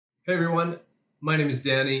Hey everyone, my name is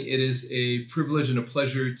Danny. It is a privilege and a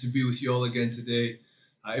pleasure to be with you all again today.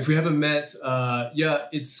 If we haven't met,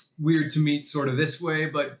 it's weird to meet sort of this way,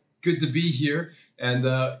 but good to be here. And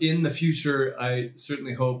in the future, I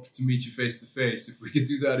certainly hope to meet you face to face. If we could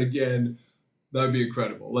do that again, that would be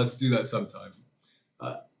incredible. Let's do that sometime.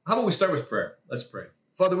 How about we start with prayer? Let's pray.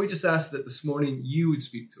 Father, we just ask that this morning you would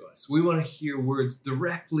speak to us. We want to hear words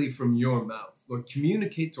directly from your mouth. Lord,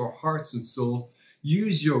 communicate to our hearts and souls.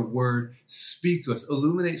 Use your word. Speak to us.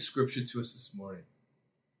 Illuminate scripture to us this morning.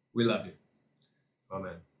 We love you.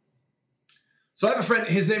 Amen. So I have a friend.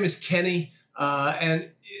 His name is Kenny,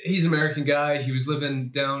 and he's an American guy. He was living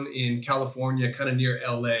down in California, kind of near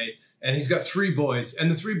LA, and he's got three boys.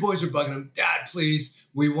 And the three boys are bugging him, Dad, please,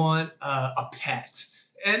 we want a pet.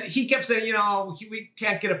 And he kept saying, we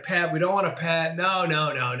can't get a pet. We don't want a pet. No.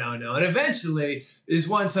 And eventually, his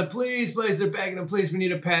one said, please, they're begging him, please, we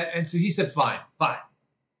need a pet. And so he said, fine.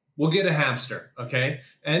 We'll get a hamster, okay?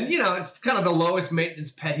 And, it's kind of the lowest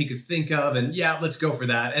maintenance pet he could think of. And yeah, let's go for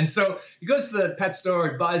that. And so he goes to the pet store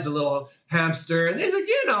and buys a little hamster. And he's like,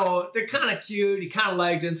 they're kind of cute. He kind of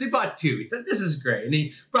liked it. And so he bought two. He thought, this is great. And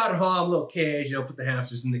he brought it home, a little cage, put the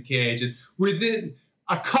hamsters in the cage. And within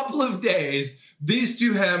a couple of days, these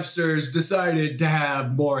two hamsters decided to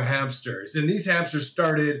have more hamsters. And these hamsters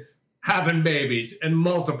started having babies and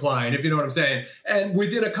multiplying, if you know what I'm saying. And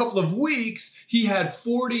within a couple of weeks, he had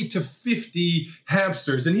 40 to 50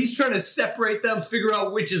 hamsters. And he's trying to separate them, figure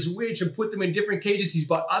out which is which, and put them in different cages. He's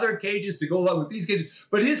bought other cages to go along with these cages.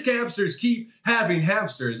 But his hamsters keep having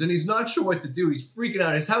hamsters, and he's not sure what to do. He's freaking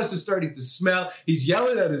out. His house is starting to smell. He's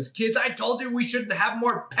yelling at his kids, I told you we shouldn't have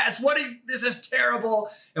more pets. This is terrible.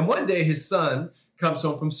 And one day, his son comes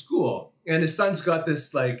home from school, and his son's got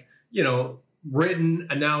this written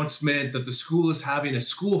announcement that the school is having a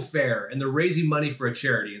school fair and they're raising money for a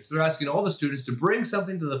charity. And so they're asking all the students to bring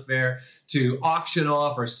something to the fair to auction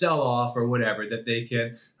off or sell off or whatever, that they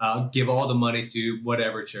can give all the money to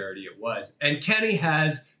whatever charity it was. And Kenny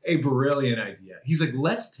has a brilliant idea. He's like,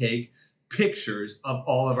 let's take pictures of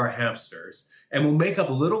all of our hamsters and we'll make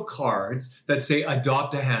up little cards that say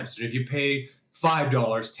adopt a hamster. If you pay $5,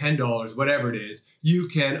 $10, whatever it is, you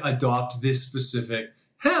can adopt this specific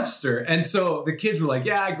hamster. And so the kids were like,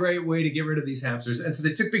 yeah, great way to get rid of these hamsters. And so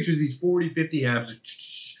they took pictures of these 40, 50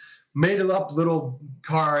 hamsters, made it up little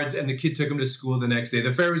cards, and the kid took them to school the next day.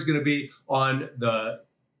 The fair was going to be on the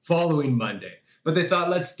following Monday. But they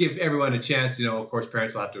thought, let's give everyone a chance. Of course,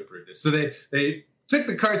 parents will have to approve this. So they took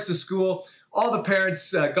the cards to school. All the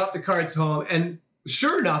parents got the cards home. And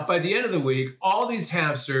sure enough, by the end of the week, all these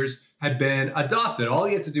hamsters had been adopted. All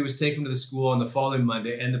he had to do was take them to the school on the following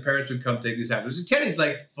Monday, and the parents would come take these hamsters. And Kenny's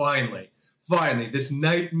like, finally, this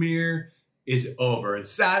nightmare is over. And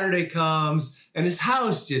Saturday comes, and his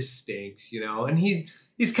house just stinks, and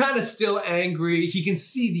he's kind of still angry. He can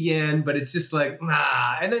see the end, but it's just like,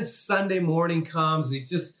 nah. And then Sunday morning comes, and he's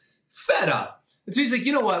just fed up. And so he's like,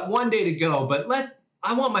 you know what, one day to go, but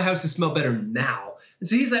I want my house to smell better now. And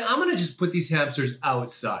so he's like, I'm going to just put these hamsters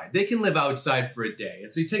outside. They can live outside for a day.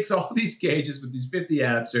 And so he takes all these cages with these 50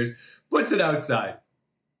 hamsters, puts it outside.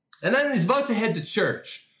 And then he's about to head to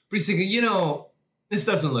church. But he's thinking, this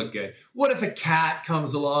doesn't look good. What if a cat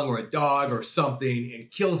comes along or a dog or something and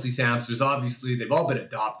kills these hamsters? Obviously, they've all been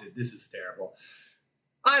adopted. This is terrible.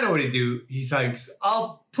 I know what he'd do. He thinks,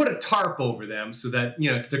 I'll put a tarp over them so that,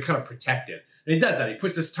 they're kind of protected. And he does that. He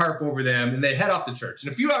puts this tarp over them and they head off to church.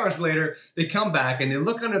 And a few hours later, they come back and they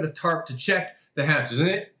look under the tarp to check the hamsters.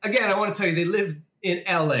 And again, I want to tell you, they live in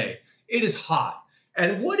LA. It is hot.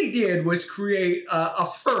 And what he did was create a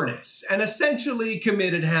furnace and essentially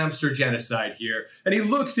committed hamster genocide here. And he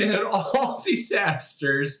looks in and all these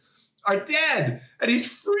hamsters are dead. And he's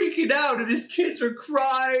freaking out and his kids are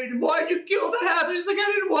crying. Why'd you kill the hamsters? He's like,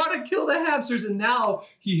 I didn't want to kill the hamsters. And now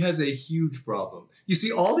he has a huge problem. You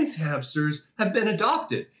see, all these hamsters have been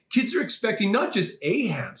adopted. Kids are expecting not just a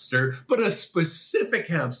hamster, but a specific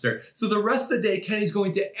hamster. So the rest of the day, Kenny's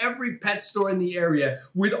going to every pet store in the area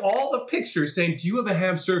with all the pictures saying, do you have a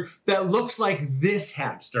hamster that looks like this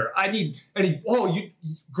hamster?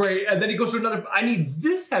 Great. And then he goes to another, I need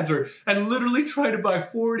this hamster, and literally try to buy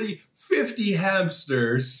 40, 50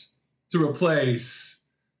 hamsters to replace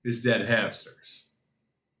his dead hamsters.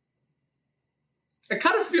 I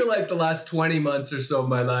kind of feel like the last 20 months or so of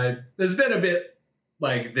my life, there's been a bit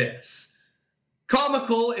like this.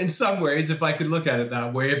 Comical in some ways, if I could look at it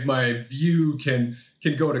that way, if my view can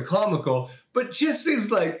go to comical, but just seems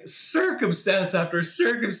like circumstance after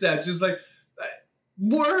circumstance, just like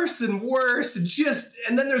worse and worse.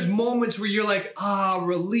 And then there's moments where you're like,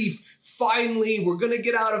 relief. Finally, we're going to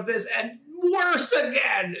get out of this, and worse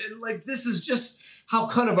again. And like, this is just how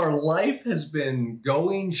kind of our life has been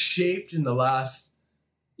going, shaped in the last,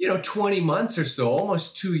 20 months or so,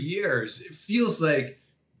 almost 2 years. It feels like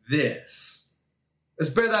this. Let's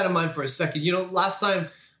bear that in mind for a second. Last time,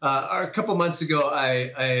 or a couple months ago,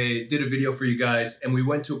 I did a video for you guys, and we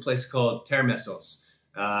went to a place called Termessos,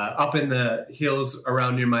 up in the hills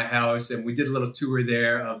around near my house, and we did a little tour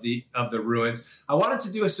there of the ruins. I wanted to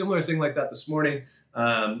do a similar thing like that this morning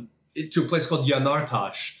to a place called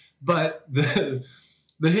Yanartash, but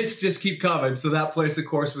the hits just keep coming. So that place, of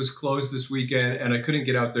course, was closed this weekend, and I couldn't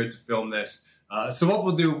get out there to film this. So what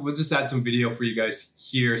we'll do, we'll just add some video for you guys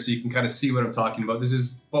here so you can kind of see what I'm talking about. This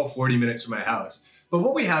is about 40 minutes from my house. But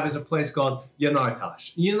what we have is a place called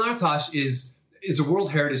Yanartash. Yanartash is a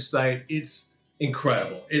World Heritage Site. It's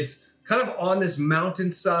incredible. It's kind of on this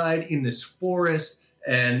mountainside in this forest,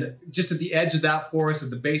 and just at the edge of that forest, at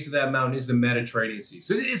the base of that mountain, is the Mediterranean Sea.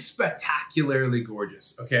 So it is spectacularly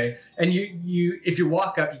gorgeous, okay? And you if you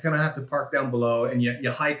walk up, you kind of have to park down below, and you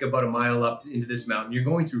hike about a mile up into this mountain. You're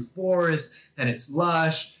going through forest, and it's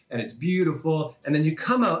lush, and it's beautiful, and then you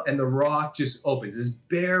come out, and the rock just opens. This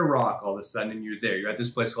bare rock all of a sudden, and you're there. You're at this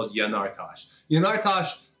place called Yanartash.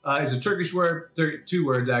 Yanartash is a Turkish word, two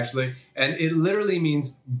words actually, and it literally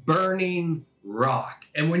means burning rock.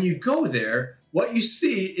 And when you go there, what you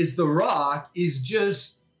see is the rock is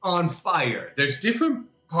just on fire. There's different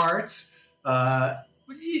parts where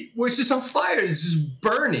it's just on fire. It's just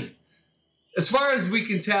burning. As far as we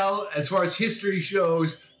can tell, as far as history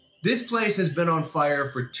shows, this place has been on fire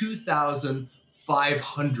for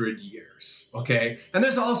 2,500 years, okay? And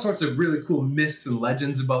there's all sorts of really cool myths and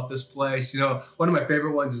legends about this place. One of my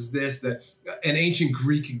favorite ones is this, that an ancient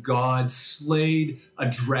Greek god slayed a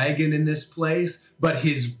dragon in this place, but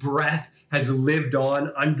his breath has lived on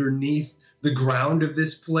underneath the ground of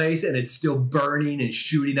this place, and it's still burning and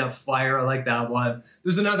shooting up fire. I like that one.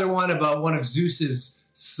 There's another one about one of Zeus's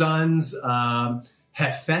sons,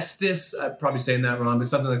 Hephaestus, I'm probably saying that wrong, but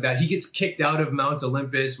something like that. He gets kicked out of Mount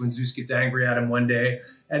Olympus when Zeus gets angry at him one day,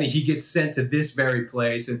 and he gets sent to this very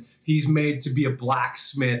place, and he's made to be a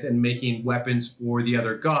blacksmith and making weapons for the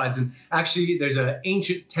other gods. And actually, there's an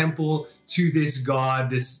ancient temple to this god,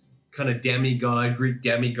 this kind of demigod, Greek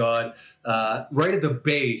demigod, right at the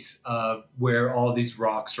base of where all these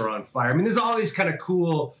rocks are on fire. I mean, there's all these kind of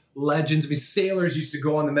cool legends. I mean, sailors used to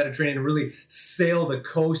go on the Mediterranean and really sail the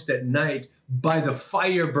coast at night by the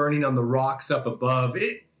fire burning on the rocks up above.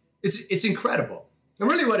 It's incredible. And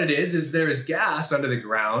really what it is there is gas under the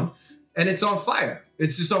ground, and it's on fire.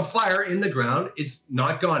 It's just on fire in the ground. It's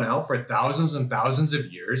not gone out for thousands and thousands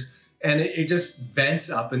of years, and it just vents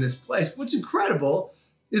up in this place. What's incredible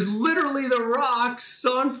is literally the rocks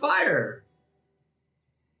on fire.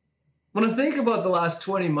 When I think about the last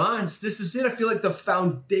 20 months, this is it. I feel like the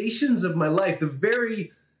foundations of my life, the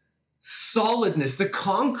very solidness, the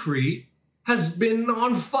concrete, has been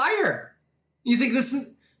on fire. You think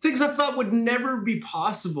things I thought would never be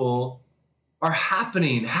possible are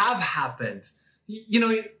happening, have happened.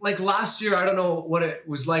 Like last year, I don't know what it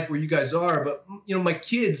was like where you guys are, but my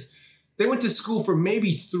kids, they went to school for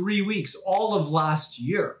maybe 3 weeks all of last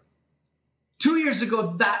year. 2 years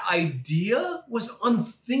ago, that idea was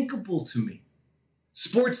unthinkable to me.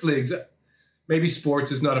 Sports leagues, maybe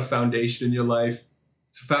sports is not a foundation in your life.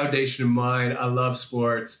 It's a foundation of mine. I love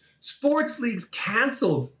sports. Sports leagues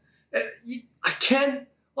canceled. I can't,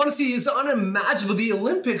 honestly, it's unimaginable. The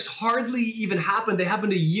Olympics hardly even happened. They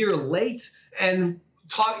happened a year late, and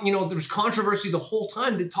there was controversy the whole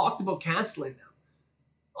time. They talked about canceling them.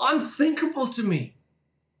 Unthinkable to me.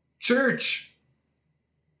 Church.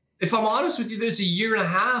 If I'm honest with you, there's a year and a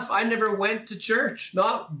half I never went to church,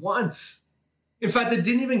 not once. In fact, I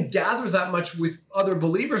didn't even gather that much with other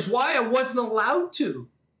believers. Why? I wasn't allowed to.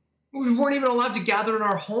 We weren't even allowed to gather in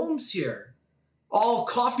our homes here. All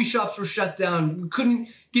coffee shops were shut down. We couldn't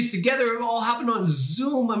get together. It all happened on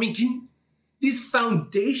Zoom. I mean, these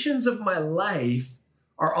foundations of my life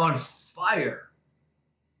are on fire,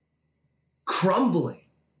 crumbling.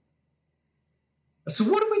 So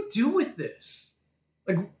what do we do with this?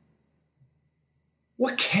 Like,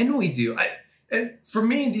 what can we do? And for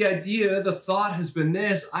me, the thought has been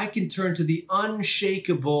this: I can turn to the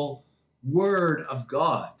unshakable Word of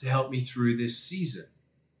God to help me through this season.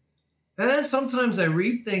 And then sometimes I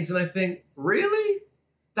read things and I think, really?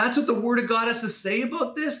 That's what the Word of God has to say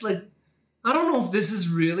about this? Like, I don't know if this is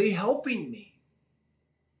really helping me.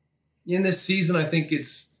 In this season, I think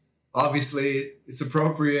it's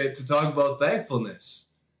appropriate to talk about thankfulness,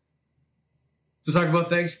 to talk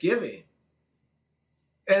about Thanksgiving.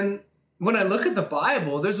 And when I look at the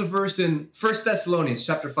Bible, there's a verse in 1 Thessalonians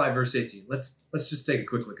chapter 5, verse 18. Let's just take a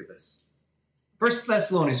quick look at this. 1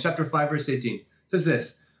 Thessalonians chapter 5, verse 18. It says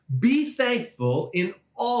this: be thankful in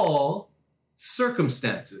all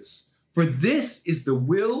circumstances, for this is the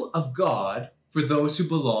will of God for those who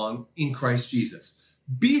belong in Christ Jesus.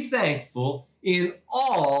 Be thankful in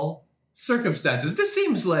all circumstances. This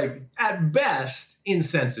seems like, at best,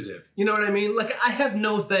 insensitive. You know what I mean? Like, I have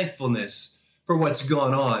no thankfulness for what's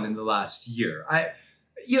gone on in the last year. I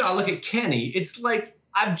look at Kenny. It's like,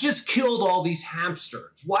 I've just killed all these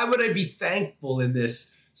hamsters. Why would I be thankful in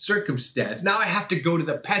this circumstance? Now I have to go to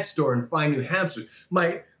the pet store and find new hamsters.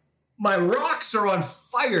 My rocks are on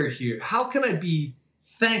fire here. How can I be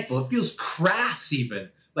thankful? It feels crass even,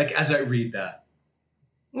 like, as I read that.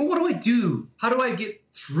 Well, what do I do? How do I get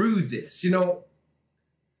through this? One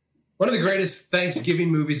of the greatest Thanksgiving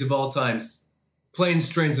movies of all time, Planes,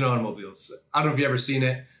 Trains, and Automobiles. I don't know if you've ever seen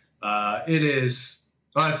it. It is,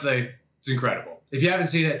 honestly, it's incredible. If you haven't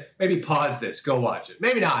seen it, maybe pause this, go watch it.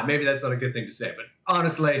 Maybe not. Maybe that's not a good thing to say, but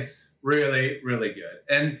honestly, really, really good.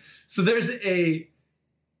 And so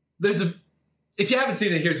if you haven't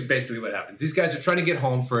seen it, here's basically what happens. These guys are trying to get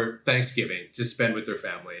home for Thanksgiving to spend with their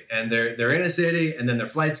family. And they're in a city, and then their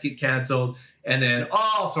flights get canceled, and then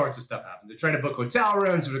all sorts of stuff happens. They're trying to book hotel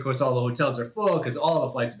rooms, but of course all the hotels are full because all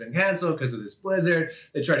the flights have been canceled because of this blizzard.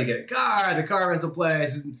 They try to get a car, the car rental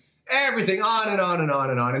place, and everything on and on and on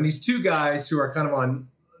and on. And these two guys who are kind of on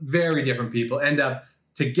very different people end up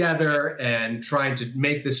together and trying to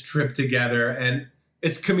make this trip together. And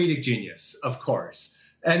it's comedic genius, of course.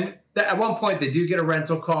 And at one point, they do get a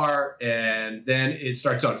rental car, and then it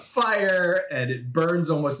starts on fire, and it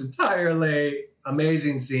burns almost entirely.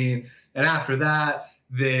 Amazing scene. And after that,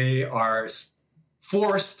 they are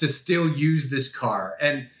forced to still use this car.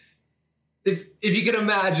 And if you can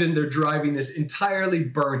imagine, they're driving this entirely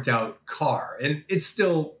burnt out car, and it's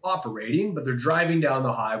still operating, but they're driving down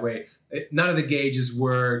the highway. None of the gauges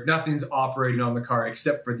work. Nothing's operating on the car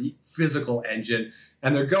except for the physical engine.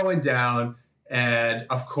 And they're going down. And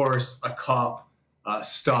of course, a cop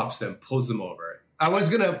stops them, pulls them over. I was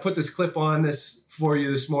going to put this clip on this for you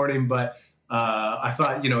this morning, but I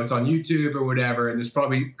thought, it's on YouTube or whatever, and there's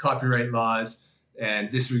probably copyright laws, and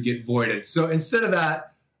this would get voided. So instead of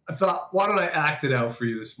that, I thought, why don't I act it out for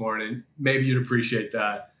you this morning? Maybe you'd appreciate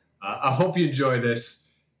that. I hope you enjoy this,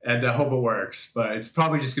 and I hope it works, but it's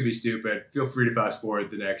probably just going to be stupid. Feel free to fast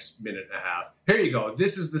forward the next minute and a half. Here you go.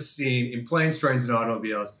 This is the scene in Planes, Trains, and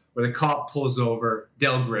Automobiles where the cop pulls over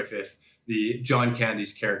Del Griffith, the John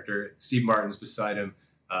Candy's character. Steve Martin's beside him,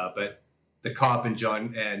 but the cop and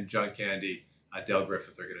John Candy, Del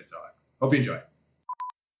Griffith, are going to talk. Hope you enjoy.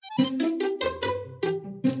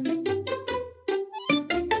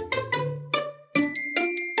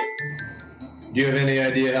 Do you have any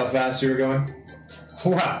idea how fast you were going?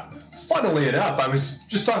 Wow, funnily enough, I was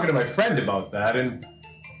just talking to my friend about that, and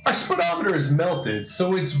our speedometer is melted,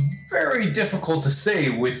 so it's very difficult to say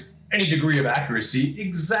with any degree of accuracy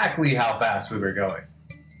exactly how fast we were going.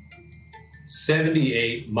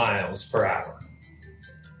 78 miles per hour.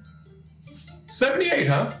 78,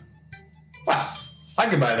 huh? Wow, I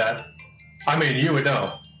can buy that. I mean, you would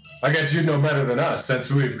know. I guess you'd know better than us since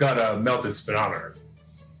we've got a melted speedometer.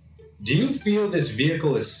 Do you feel this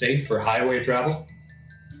vehicle is safe for highway travel?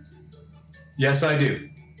 Yes, I do.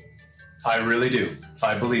 I really do.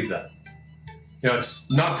 I believe that. It's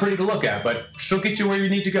not pretty to look at, but she'll get you where you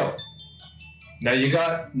need to go. Now, you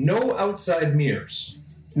got no outside mirrors.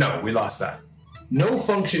 No, we lost that. No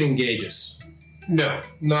functioning gauges. No,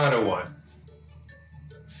 not a one.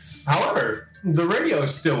 However, the radio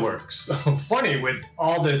still works. Funny with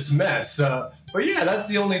all this mess. But yeah, that's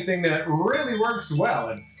the only thing that really works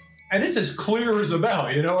well. And it's as clear as a bell,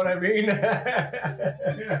 you know what I mean?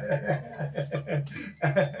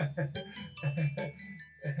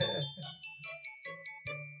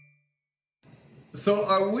 So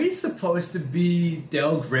are we supposed to be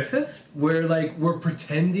Del Griffith? Where we're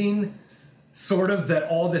pretending sort of that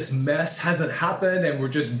all this mess hasn't happened and we're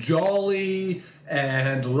just jolly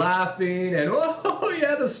and laughing and oh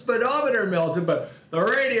yeah, the speedometer melted, but the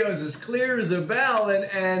radio is as clear as a bell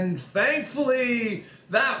and thankfully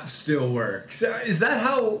that still works. Is that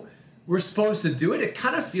how we're supposed to do it? It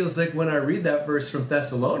kind of feels like when I read that verse from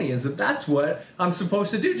Thessalonians that that's what I'm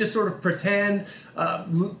supposed to do. Just sort of pretend,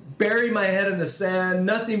 bury my head in the sand,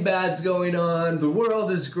 nothing bad's going on, the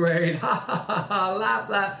world is great, ha ha ha ha, laugh,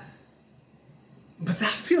 laugh. But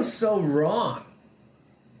that feels so wrong.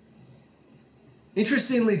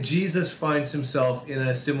 Interestingly, Jesus finds himself in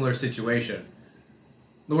a similar situation.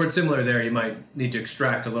 The word similar there you might need to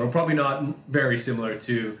extract a little. Probably not very similar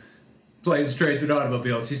to Planes, Trains, and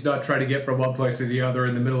Automobiles. He's not trying to get from one place to the other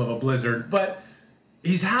in the middle of a blizzard. But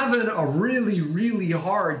he's having a really, really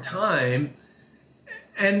hard time.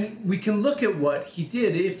 And we can look at what he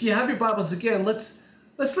did. If you have your Bibles again, let's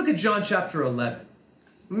look at John chapter 11.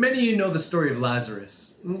 Many of you know the story of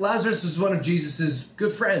Lazarus. Lazarus was one of Jesus's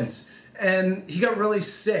good friends, and he got really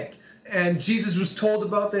sick. And Jesus was told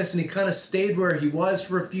about this, and he kind of stayed where he was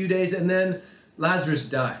for a few days, and then Lazarus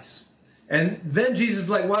dies. And then Jesus is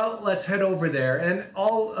like, well, let's head over there. And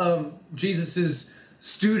all of Jesus's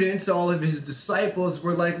students, all of his disciples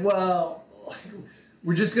were like, well,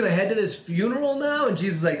 we're just going to head to this funeral now? And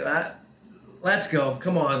Jesus is like, let's go.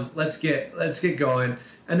 Come on, let's get going.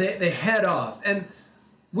 And they head off. And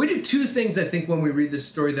we do two things, I think, when we read this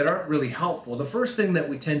story that aren't really helpful. The first thing that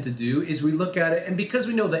we tend to do is we look at it, and because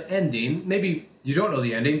we know the ending, maybe you don't know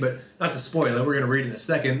the ending, but not to spoil it, we're going to read in a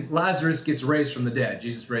second, Lazarus gets raised from the dead.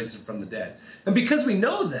 Jesus raises him from the dead. And because we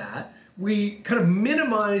know that, we kind of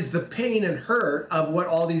minimize the pain and hurt of what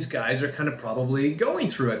all these guys are kind of probably going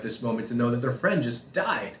through at this moment to know that their friend just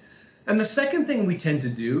died. And the second thing we tend to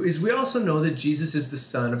do is we also know that Jesus is the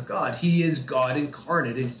Son of God. He is God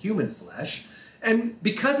incarnate in human flesh. And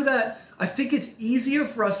because of that, I think it's easier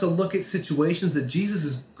for us to look at situations that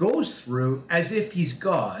Jesus goes through as if he's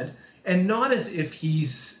God and not as if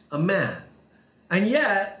he's a man. And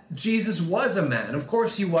yet, Jesus was a man. Of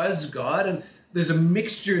course, he was God, and there's a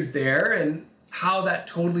mixture there, and how that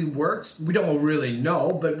totally works, we don't really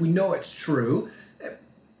know, but we know it's true.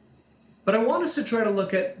 But I want us to try to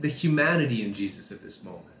look at the humanity in Jesus at this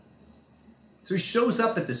moment. So he shows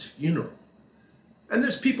up at this funeral, and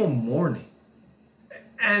there's people mourning.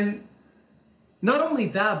 And not only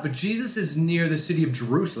that, but Jesus is near the city of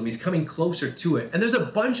Jerusalem. He's coming closer to it. And there's a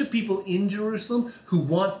bunch of people in Jerusalem who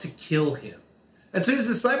want to kill him. And so his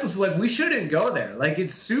disciples are like, we shouldn't go there. Like,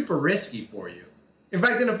 it's super risky for you. In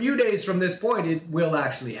fact, in a few days from this point, it will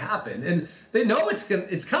actually happen. And they know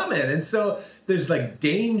it's coming. And so there's like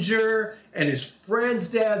danger, and his friend's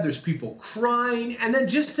dead. There's people crying. And then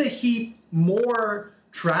just to heap more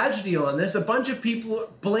tragedy on this, a bunch of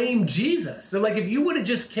people blame Jesus. They're like, if you would have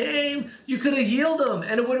just came, you could have healed him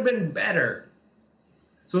and it would have been better.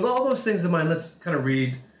 So with all those things in mind, let's kind of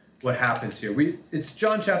read what happens here. It's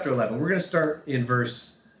John chapter 11. We're going to start in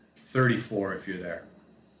verse 34 if you're there.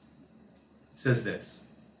 It says this.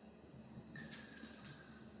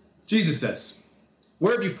 Jesus says,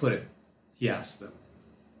 where have you put him? He asked them.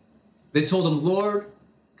 They told him, Lord,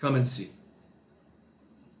 come and see.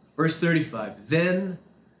 Verse 35, then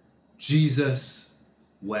Jesus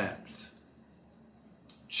wept.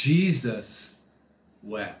 Jesus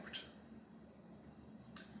wept.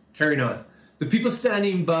 Carrying on. The people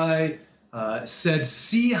standing by said,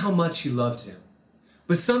 see how much he loved him.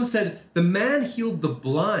 But some said, the man healed the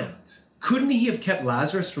blind. Couldn't he have kept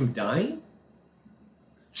Lazarus from dying?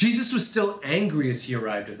 Jesus was still angry as he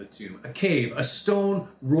arrived at the tomb. A cave, a stone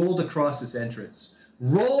rolled across its entrance.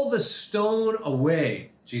 Roll the stone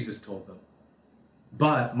away, Jesus told them.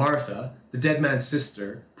 But Martha, the dead man's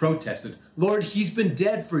sister, protested, Lord, he's been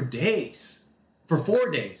dead for 4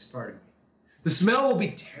 days, pardon me. The smell will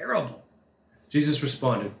be terrible. Jesus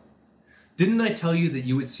responded, didn't I tell you that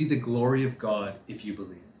you would see the glory of God if you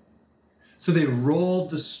believe? So they rolled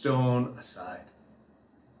the stone aside.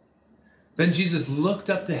 Then Jesus looked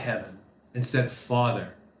up to heaven and said,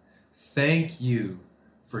 Father, thank you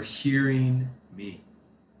for hearing me.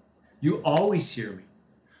 You always hear me,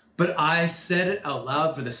 but I said it out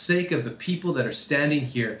loud for the sake of the people that are standing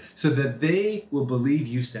here, so that they will believe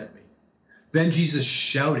you sent me. Then Jesus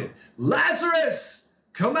shouted, Lazarus,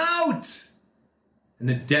 come out! And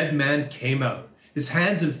the dead man came out, his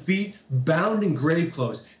hands and feet bound in grave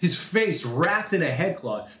clothes, his face wrapped in a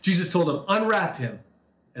headcloth. Jesus told him, unwrap him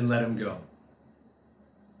and let him go.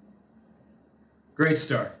 Great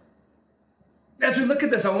start. As we look at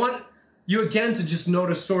this, I want you again to just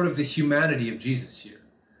notice sort of the humanity of Jesus here.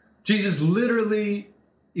 Jesus literally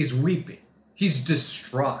is weeping. He's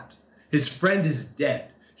distraught. His friend is dead.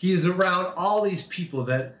 He is around all these people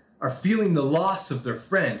that are feeling the loss of their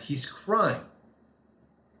friend. He's crying.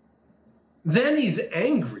 Then he's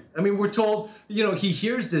angry. I mean, we're told, he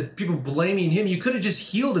hears this, people blaming him. You could have just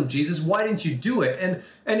healed him, Jesus. Why didn't you do it?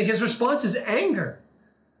 And his response is anger.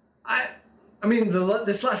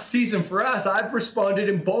 This last season for us, I've responded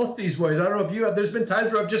in both these ways. I don't know if you have. There's been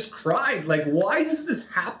times where I've just cried. Like, why is this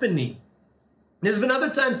happening? There's been other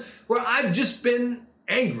times where I've just been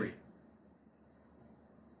angry.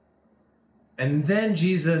 And then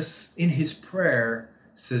Jesus, in his prayer,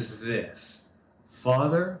 says this,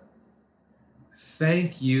 Father,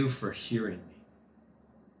 thank you for hearing me.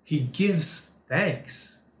 He gives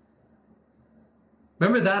thanks.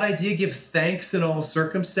 Remember that idea, give thanks in all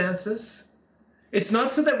circumstances? It's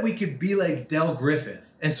not so that we could be like Del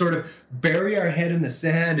Griffith and sort of bury our head in the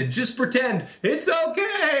sand and just pretend it's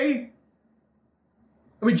okay.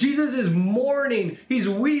 I mean, Jesus is mourning, he's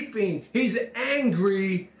weeping, he's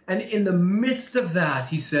angry, and in the midst of that,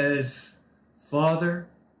 he says, Father,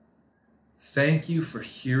 thank you for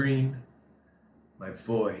hearing my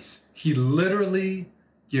voice. He literally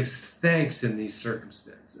gives thanks in these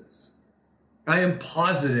circumstances. I am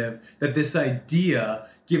positive that this idea,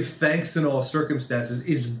 give thanks in all circumstances,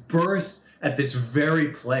 is birthed at this very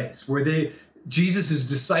place where Jesus'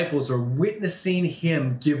 disciples are witnessing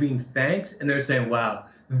him giving thanks, and they're saying, wow,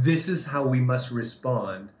 this is how we must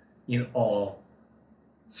respond in all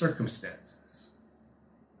circumstances.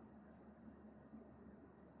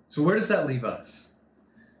 So where does that leave us?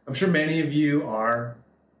 I'm sure many of you are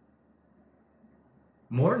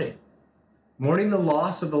mourning the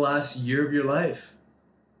loss of the last year of your life,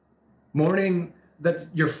 mourning that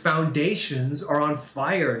your foundations are on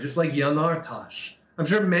fire, just like Jan Artash. I'm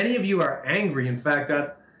sure many of you are angry. In fact,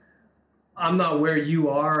 I'm not where you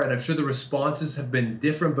are, and I'm sure the responses have been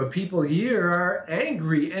different, but people here are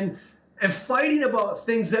angry and fighting about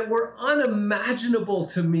things that were unimaginable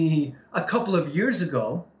to me a couple of years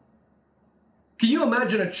ago. Can you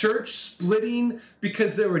imagine a church splitting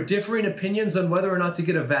because there were differing opinions on whether or not to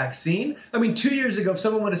get a vaccine? I mean, 2 years ago, if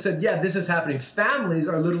someone would have said, yeah, this is happening, families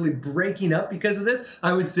are literally breaking up because of this,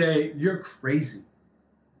 I would say, you're crazy.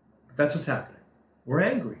 But that's what's happening. We're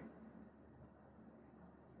angry.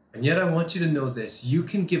 And yet I want you to know this. You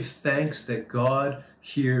can give thanks that God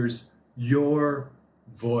hears your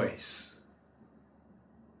voice.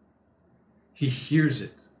 He hears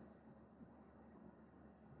it.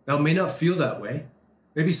 Now, it may not feel that way.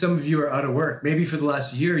 Maybe some of you are out of work. Maybe for the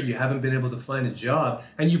last year, you haven't been able to find a job,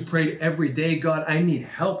 and you prayed every day, God, I need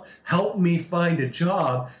help. Help me find a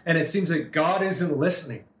job. And it seems like God isn't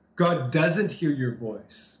listening. God doesn't hear your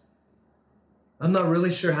voice. I'm not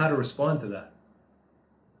really sure how to respond to that.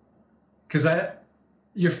 Because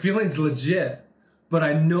your feeling's legit, but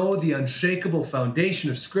I know the unshakable foundation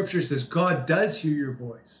of Scripture says God does hear your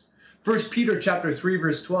voice. 1 Peter chapter 3,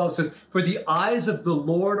 verse 12 says, for the eyes of the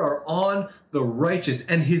Lord are on the righteous,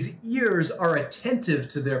 and his ears are attentive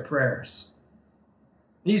to their prayers.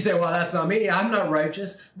 And you say, well, that's not me. I'm not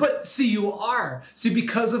righteous. But see, you are. See,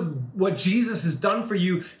 because of what Jesus has done for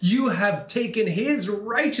you, you have taken his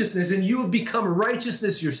righteousness and you have become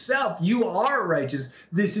righteousness yourself. You are righteous.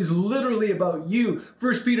 This is literally about you.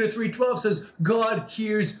 1 Peter 3:12 says, God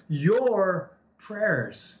hears your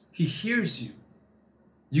prayers. He hears you.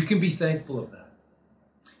 You can be thankful of that.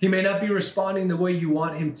 He may not be responding the way you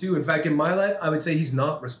want him to. In fact, in my life, I would say he's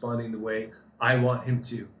not responding the way I want him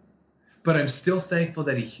to. But I'm still thankful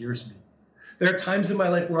that he hears me. There are times in my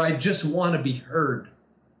life where I just want to be heard.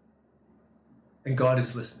 And God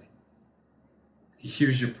is listening. He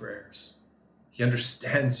hears your prayers. He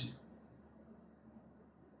understands you.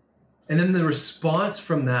 And then the response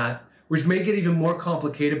from that, which may get even more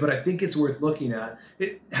complicated, but I think it's worth looking at.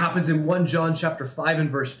 It happens in 1 John chapter 5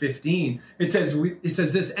 and verse 15. It says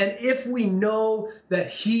this, and if we know that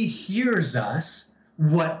he hears us,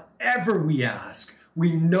 whatever we ask,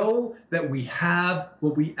 we know that we have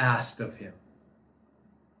what we asked of him.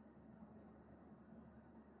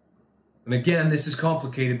 And again, this is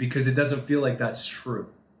complicated because it doesn't feel like that's true.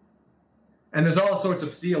 And there's all sorts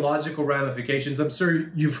of theological ramifications. I'm sure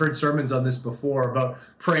you've heard sermons on this before about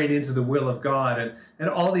praying into the will of God and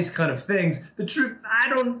all these kind of things. The truth, I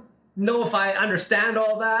don't know if I understand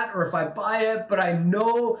all that or if I buy it, but I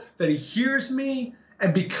know that he hears me.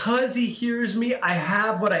 And because he hears me, I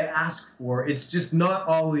have what I ask for. It's just not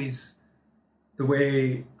always the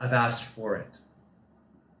way I've asked for it.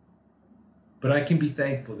 But I can be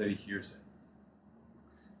thankful that he hears it.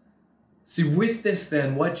 See, with this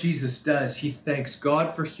then, what Jesus does, he thanks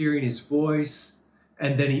God for hearing his voice,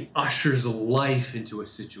 and then he ushers life into a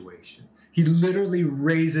situation. He literally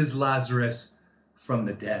raises Lazarus from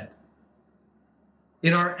the dead.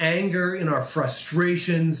 In our anger, in our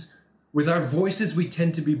frustrations, with our voices, we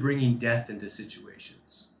tend to be bringing death into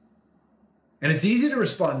situations. And it's easy to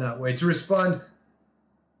respond that way, to respond,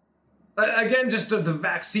 again, just to the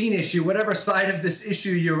vaccine issue, whatever side of this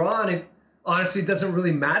issue you're on, it honestly doesn't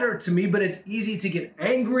really matter to me, but it's easy to get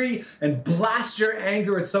angry and blast your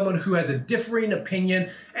anger at someone who has a differing opinion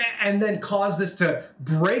and then cause this to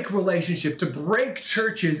break relationship, to break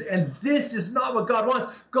churches. And this is not what God wants.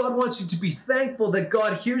 God wants you to be thankful that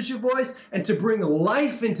God hears your voice and to bring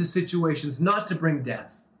life into situations, not to bring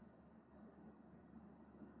death.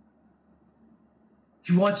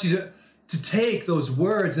 He wants you to take those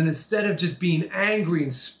words and instead of just being angry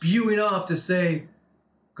and spewing off to say,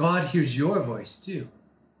 God hears your voice too.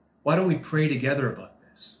 Why don't we pray together about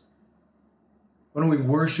this? Why don't we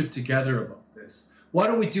worship together about this? Why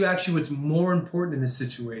don't we do actually what's more important in this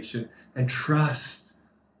situation and trust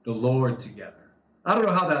the Lord together? I don't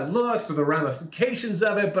know how that looks or the ramifications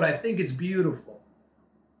of it, but I think it's beautiful.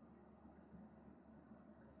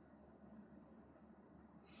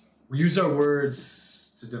 We use our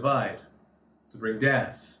words to divide, to bring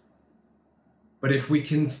death. But if we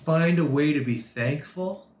can find a way to be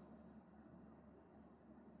thankful,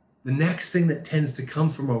 the next thing that tends to come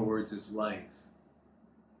from our words is life.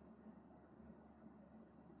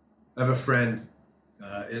 I have a friend,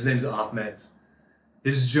 his name's Ahmed.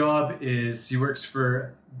 His job is, he works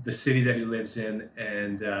for the city that he lives in,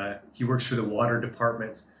 and he works for the water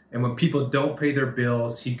department. And when people don't pay their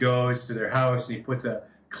bills, he goes to their house and he puts a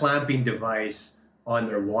clamping device on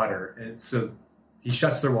their water. And so he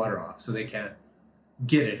shuts their water off so they can't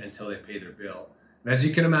get it until they pay their bill. And as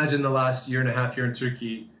you can imagine, the last year and a half here in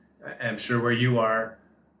Turkey, I'm sure where you are,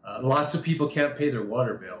 lots of people can't pay their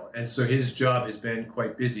water bill. And so his job has been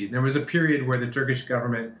quite busy. And there was a period where the Turkish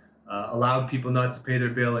government allowed people not to pay their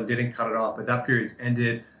bill and didn't cut it off, but that period's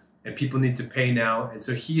ended and people need to pay now. And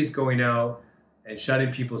so he is going out and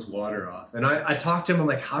shutting people's water off. And I talked to him, I'm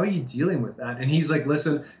like, how are you dealing with that? And he's like,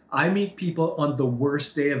 listen, I meet people on the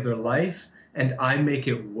worst day of their life and I make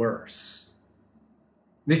it worse.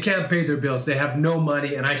 They can't pay their bills. They have no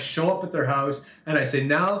money. And I show up at their house and I say,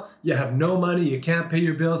 now you have no money, you can't pay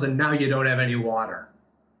your bills, and now you don't have any water.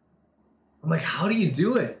 I'm like, how do you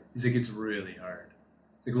do it? He's like, it's really hard.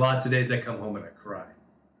 It's like lots of days I come home and I cry.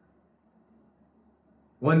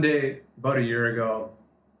 One day, about a year ago,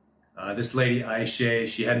 this lady, Aisha,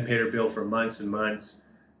 she hadn't paid her bill for months and months,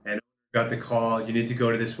 and got the call, you need to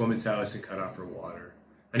go to this woman's house and cut off her water.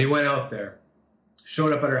 And he went out there,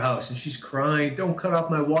 showed up at her house, and she's crying, don't cut off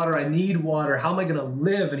my water, I need water, how am I gonna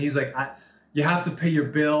live? And he's like, you have to pay your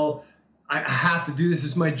bill, I have to do this,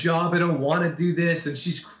 it's my job, I don't wanna do this. And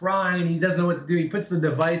she's crying, he doesn't know what to do, he puts the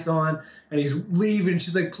device on, and he's leaving,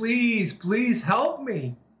 she's like, please, please help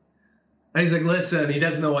me. And he's like, listen, he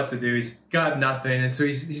doesn't know what to do. He's got nothing. And so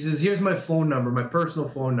he says, here's my phone number, my personal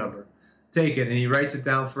phone number. Take it. And he writes it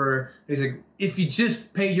down for her. And he's like, if you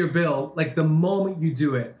just pay your bill, like the moment you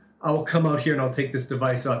do it, I will come out here and I'll take this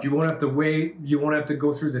device off. You won't have to wait. You won't have to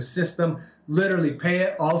go through the system. Literally pay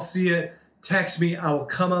it. I'll see it. Text me. I will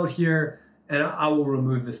come out here and I will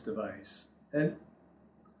remove this device. And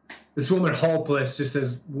this woman, hopeless, just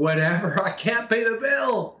says, whatever, I can't pay the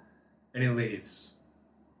bill. And he leaves.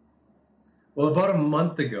 Well, about a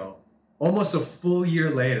month ago, almost a full year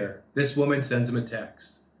later, this woman sends him a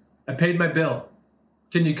text. I paid my bill.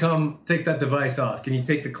 Can you come take that device off? Can you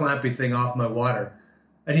take the clamping thing off my water?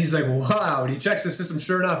 And he's like, wow. And he checks the system.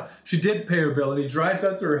 Sure enough, she did pay her bill. And he drives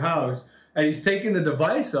out to her house and he's taking the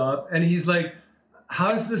device off. And he's like,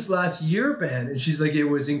 how's this last year been? And she's like, it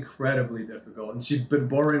was incredibly difficult. And she'd been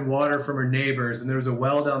borrowing water from her neighbors. And there was a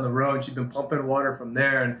well down the road. She'd been pumping water from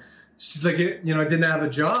there. And she's like, I didn't have a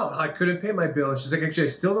job. I couldn't pay my bill. And she's like, actually,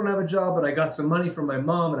 I still don't have a job, but I got some money from my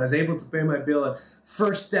mom and I was able to pay my bill. And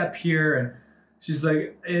first step here. And she's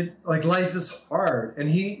like, life is hard. And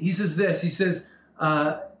he says this, he says,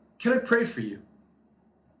 can I pray for you?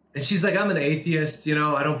 And she's like, I'm an atheist,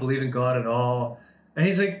 I don't believe in God at all. And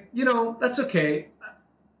he's like, that's okay.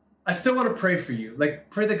 I still want to pray for you. Like,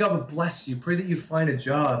 pray that God would bless you. Pray that you find a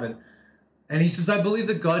job. And he says, I believe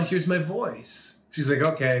that God hears my voice. She's like,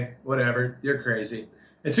 okay, whatever, you're crazy.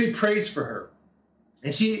 And so he prays for her.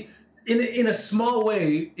 And she, in a small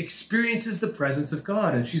way, experiences the presence of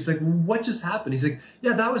God. And she's like, what just happened? He's like,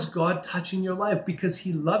 yeah, that was God touching your life because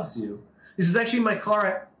he loves you. He says, actually, in my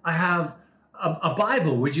car, I have a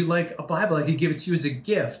Bible. Would you like a Bible? I could give it to you as a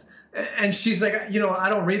gift. And she's like, I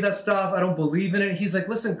don't read that stuff. I don't believe in it. He's like,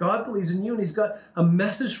 listen, God believes in you, and he's got a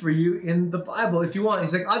message for you in the Bible if you want.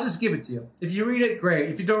 He's like, I'll just give it to you. If you read it, great.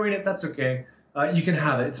 If you don't read it, that's okay. You can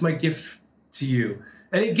have it. It's my gift to you.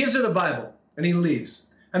 And he gives her the Bible, and he leaves.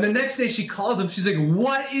 And the next day she calls him. She's like,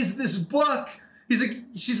 what is this book?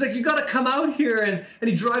 She's like, you got to come out here. And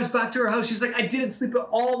he drives back to her house. She's like, I didn't sleep at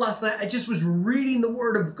all last night. I just was reading the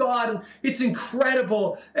word of God. And it's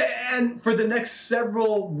incredible. And for the next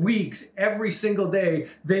several weeks, every single day,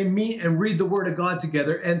 they meet and read the word of God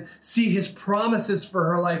together and see his promises for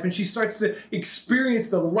her life. And she starts to experience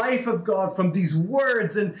the life of God from these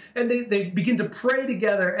words. And they begin to pray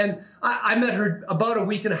together. And I met her about a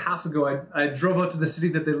week and a half ago. I drove out to the city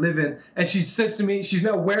that they live in. And she says to me, she's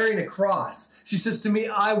now wearing a cross. She says to me,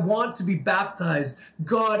 I want to be baptized.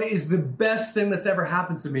 God is the best thing that's ever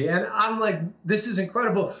happened to me. And I'm like, this is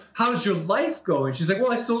incredible. How's your life going? She's like,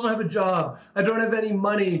 well, I still don't have a job. I don't have any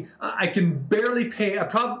money. I can barely pay.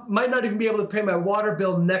 I might not even be able to pay my water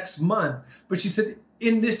bill next month. But she said,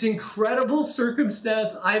 in this incredible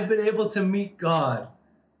circumstance, I've been able to meet God.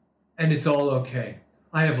 And it's all okay.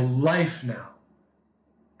 I have life now.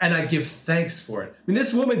 And I give thanks for it. I mean,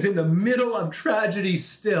 this woman's in the middle of tragedy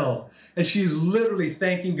still, and she's literally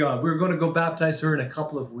thanking God. We're going to go baptize her in a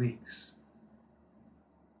couple of weeks.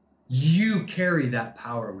 You carry that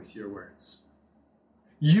power with your words.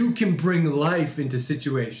 You can bring life into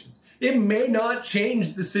situations. It may not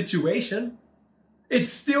change the situation. It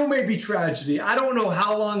still may be tragedy. I don't know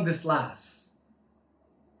how long this lasts.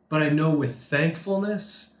 But I know with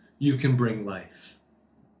thankfulness, you can bring life.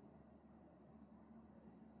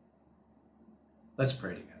 Let's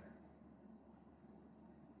pray together.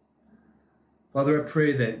 Father, I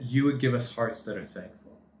pray that you would give us hearts that are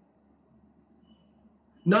thankful.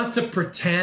 Not to pretend